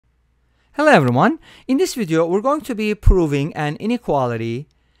Hello everyone. In this video we're going to be proving an inequality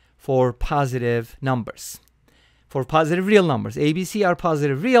for positive numbers. For positive real numbers. A, B, C are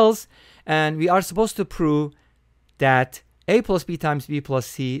positive reals, and we are supposed to prove that A plus B times B plus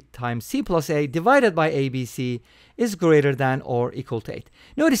C times C plus A divided by ABC is greater than or equal to 8.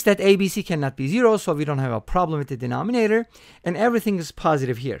 Notice that ABC cannot be 0, so we don't have a problem with the denominator, and everything is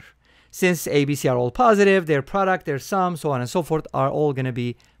positive here. Since ABC are all positive, their product, their sum, so on and so forth are all going to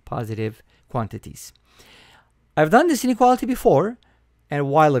be positive quantities. I've done this inequality before, and a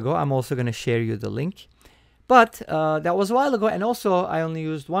while ago. I'm also going to share you the link. But that was a while ago, and also I only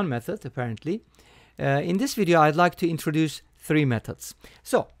used one method, apparently. In this video, I'd like to introduce 3 methods.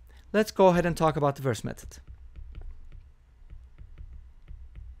 So let's go ahead and talk about the first method.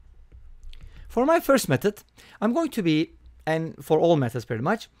 For my first method, I'm going to be, and for all methods pretty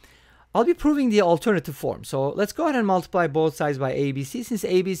much, I'll be proving the alternative form. So let's go ahead and multiply both sides by ABC. Since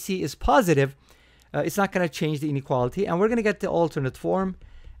ABC is positive, it's not going to change the inequality. And we're going to get the alternate form,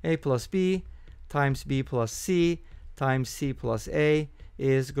 A plus B times B plus C times C plus A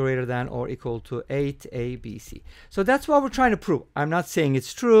is greater than or equal to 8ABC. So that's what we're trying to prove. I'm not saying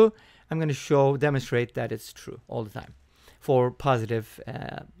it's true. I'm going to demonstrate that it's true all the time for positive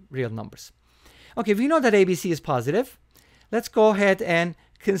real numbers. Okay, if we know that ABC is positive, let's go ahead and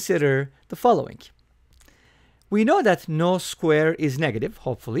consider the following. We know that no square is negative,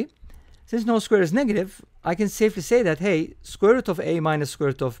 hopefully. Since no square is negative, I can safely say that, hey, square root of A minus square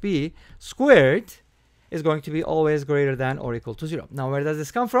root of B squared is going to be always greater than or equal to 0. Now, where does this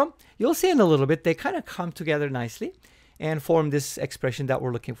come from? You'll see in a little bit, they kind of come together nicely and form this expression that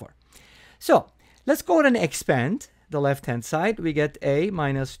we're looking for. So let's go ahead and expand the left-hand side. We get A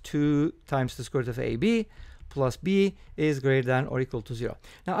minus 2 times the square root of AB plus B is greater than or equal to 0.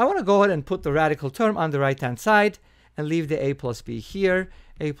 Now I want to go ahead and put the radical term on the right-hand side and leave the A plus B here.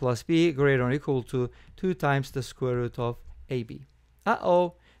 A plus B greater or equal to 2 times the square root of AB.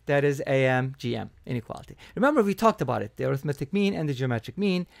 That is AM-GM inequality. Remember, we talked about it, the arithmetic mean and the geometric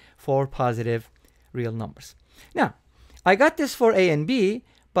mean for positive real numbers. Now, I got this for A and B,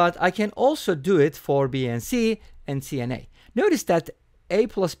 but I can also do it for B and C and A. Notice that A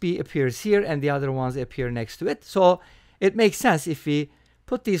plus B appears here and the other ones appear next to it. So it makes sense if we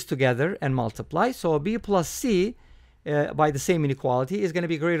put these together and multiply. So B plus C by the same inequality is going to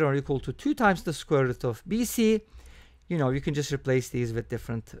be greater or equal to 2 times the square root of BC. You know, you can just replace these with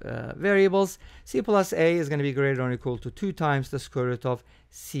different variables. C plus A is going to be greater or equal to 2 times the square root of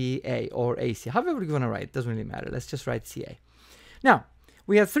CA or AC. However you want to write, it doesn't really matter. Let's just write CA. Now,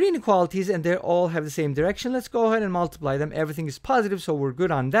 we have 3 inequalities and they all have the same direction. Let's go ahead and multiply them. Everything is positive, so we're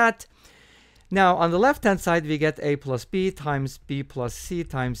good on that. Now, on the left-hand side, we get A plus B times B plus C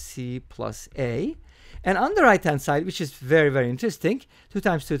times C plus A. And on the right-hand side, which is very, very interesting, 2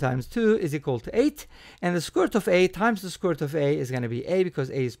 times 2 times 2 is equal to 8. And the square root of A times the square root of A is going to be A because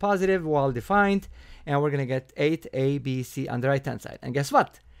A is positive, well-defined. And we're going to get 8ABC on the right-hand side. And guess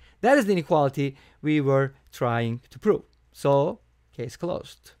what? That is the inequality we were trying to prove. So, case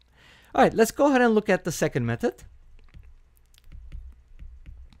closed. All right, let's go ahead and look at the second method.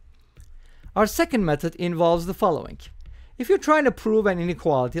 Our second method involves the following. If you're trying to prove an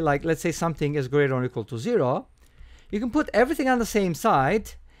inequality, like let's say something is greater or equal to 0, you can put everything on the same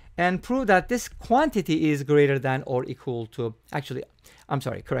side and prove that this quantity is greater than or equal to, actually, I'm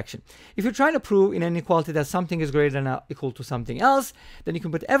sorry, correction. If you're trying to prove in an inequality that something is greater than or equal to something else, then you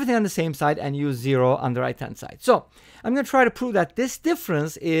can put everything on the same side and use 0 on the right-hand side. So I'm going to try to prove that this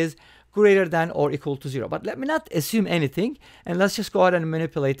difference is greater than or equal to 0. But let me not assume anything, and let's just go ahead and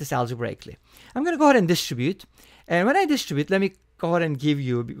manipulate this algebraically. I'm going to go ahead and distribute. And when I distribute, let me go ahead and give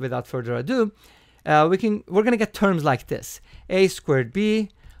you, without further ado, we're going to get terms like this. A squared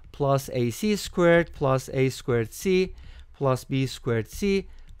B plus AC squared plus A squared C plus B squared C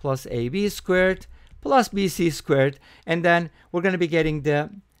plus AB squared plus BC squared. And then we're going to be getting the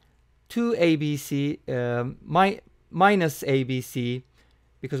 2ABC minus ABC,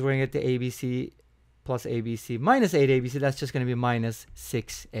 because we're going to get the ABC plus ABC minus 8ABC. That's just going to be minus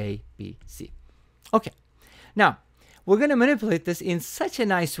 6ABC. Okay. Now, we're going to manipulate this in such a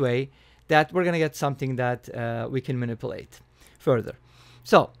nice way that we're going to get something that we can manipulate further.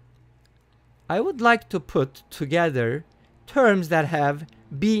 So, I would like to put together terms that have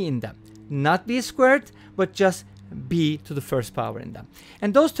b in them. Not b squared, but just b to the first power in them.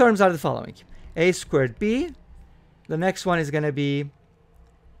 And those terms are the following. A squared b. The next one is going to be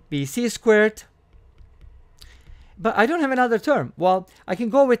bc squared. but I don't have another term. Well, I can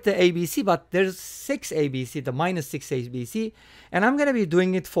go with the ABC, but there's 6 ABC, the minus 6 ABC, and I'm going to be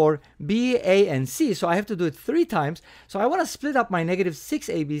doing it for B, A, and C, so I have to do it 3 times. So I want to split up my negative 6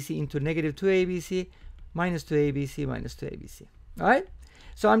 ABC into negative 2 ABC, minus 2 ABC, minus 2 ABC. All right?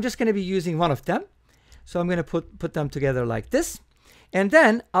 So I'm just going to be using one of them. So I'm going to put them together like this. And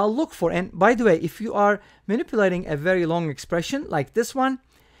then I'll look for, and by the way, if you are manipulating a very long expression like this one,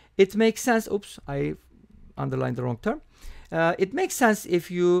 it makes sense. Oops, I underlined the wrong term. It makes sense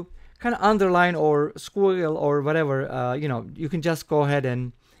if you kind of underline or squiggle or whatever, you know, you can just go ahead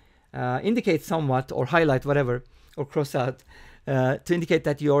and indicate somewhat or highlight whatever or cross out to indicate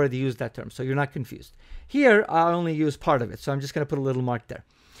that you already used that term, so you're not confused. Here, I only use part of it, so I'm just going to put a little mark there.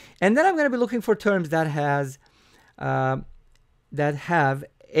 And then I'm going to be looking for terms that have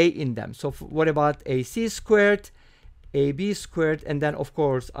a in them. So what about AC squared, AB squared, and then of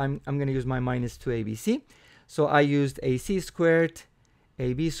course I'm going to use my minus 2ABC. So I used AC squared,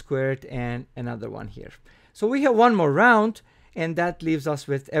 AB squared, and another one here. So we have one more round, and that leaves us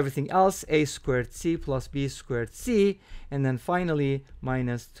with everything else, A squared C plus B squared C, and then finally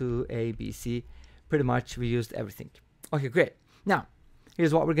minus 2ABC. Pretty much we used everything. Okay, great. Now,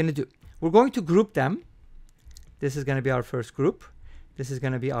 here's what we're going to do. We're going to group them. This is going to be our first group. This is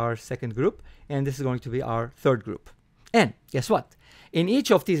going to be our second group, and this is going to be our third group. And guess what? In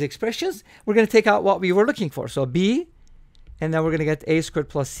each of these expressions, we're going to take out what we were looking for. So B, and then we're going to get A squared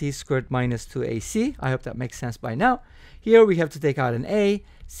plus C squared minus 2AC. I hope that makes sense by now. Here we have to take out an A,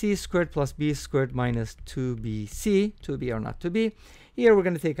 C squared plus B squared minus 2BC, 2B or not 2B. Here we're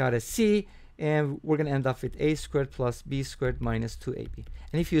going to take out a C, and we're going to end up with A squared plus B squared minus 2AB.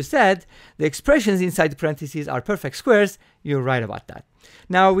 And if you said the expressions inside the parentheses are perfect squares, you're right about that.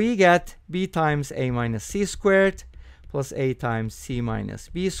 Now we get B times A minus C squared plus A times C minus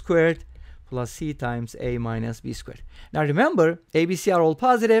B squared plus C times A minus B squared. Now remember, ABC are all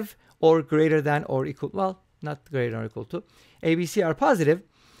positive or greater than or equal, well, not greater than or equal to. ABC are positive,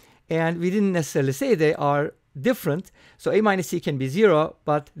 and we didn't necessarily say they are different. So A minus C can be 0,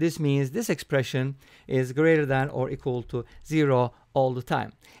 but this means this expression is greater than or equal to 0 all the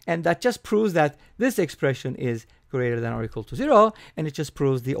time. And that just proves that this expression is greater than or equal to 0, and it just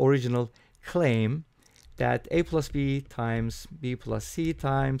proves the original claim that A plus B times B plus C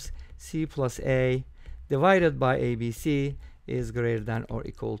times C plus A divided by ABC is greater than or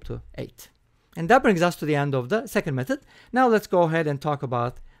equal to 8. And that brings us to the end of the second method. Now let's go ahead and talk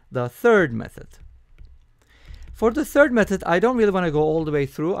about the third method. For the third method, I don't really want to go all the way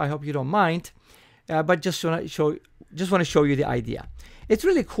through. I hope you don't mind, but just want to show you the idea. It's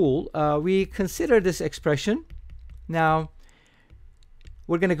really cool. We consider this expression. Now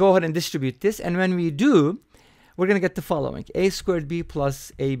we're going to go ahead and distribute this, and when we do, we're going to get the following: A squared B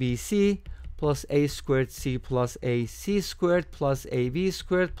plus ABC plus A squared C plus AC squared plus AB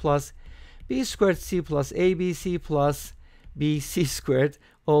squared plus B squared C plus ABC plus BC squared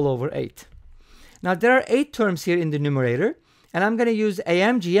all over 8. Now there are 8 terms here in the numerator, and I'm going to use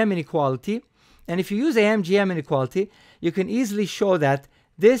AMGM inequality. And if you use AMGM inequality, you can easily show that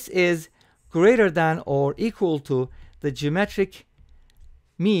this is greater than or equal to the geometric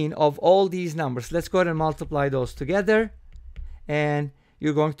mean of all these numbers. Let's go ahead and multiply those together, and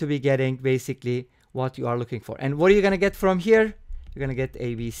you're going to be getting basically what you are looking for. And what are you going to get from here? You're going to get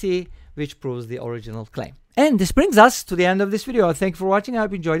ABC, which proves the original claim. And this brings us to the end of this video. Thank you for watching. I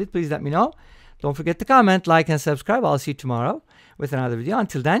hope you enjoyed it. Please let me know. Don't forget to comment, like, and subscribe. I'll see you tomorrow with another video.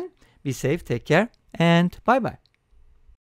 Until then, be safe, take care, and bye-bye.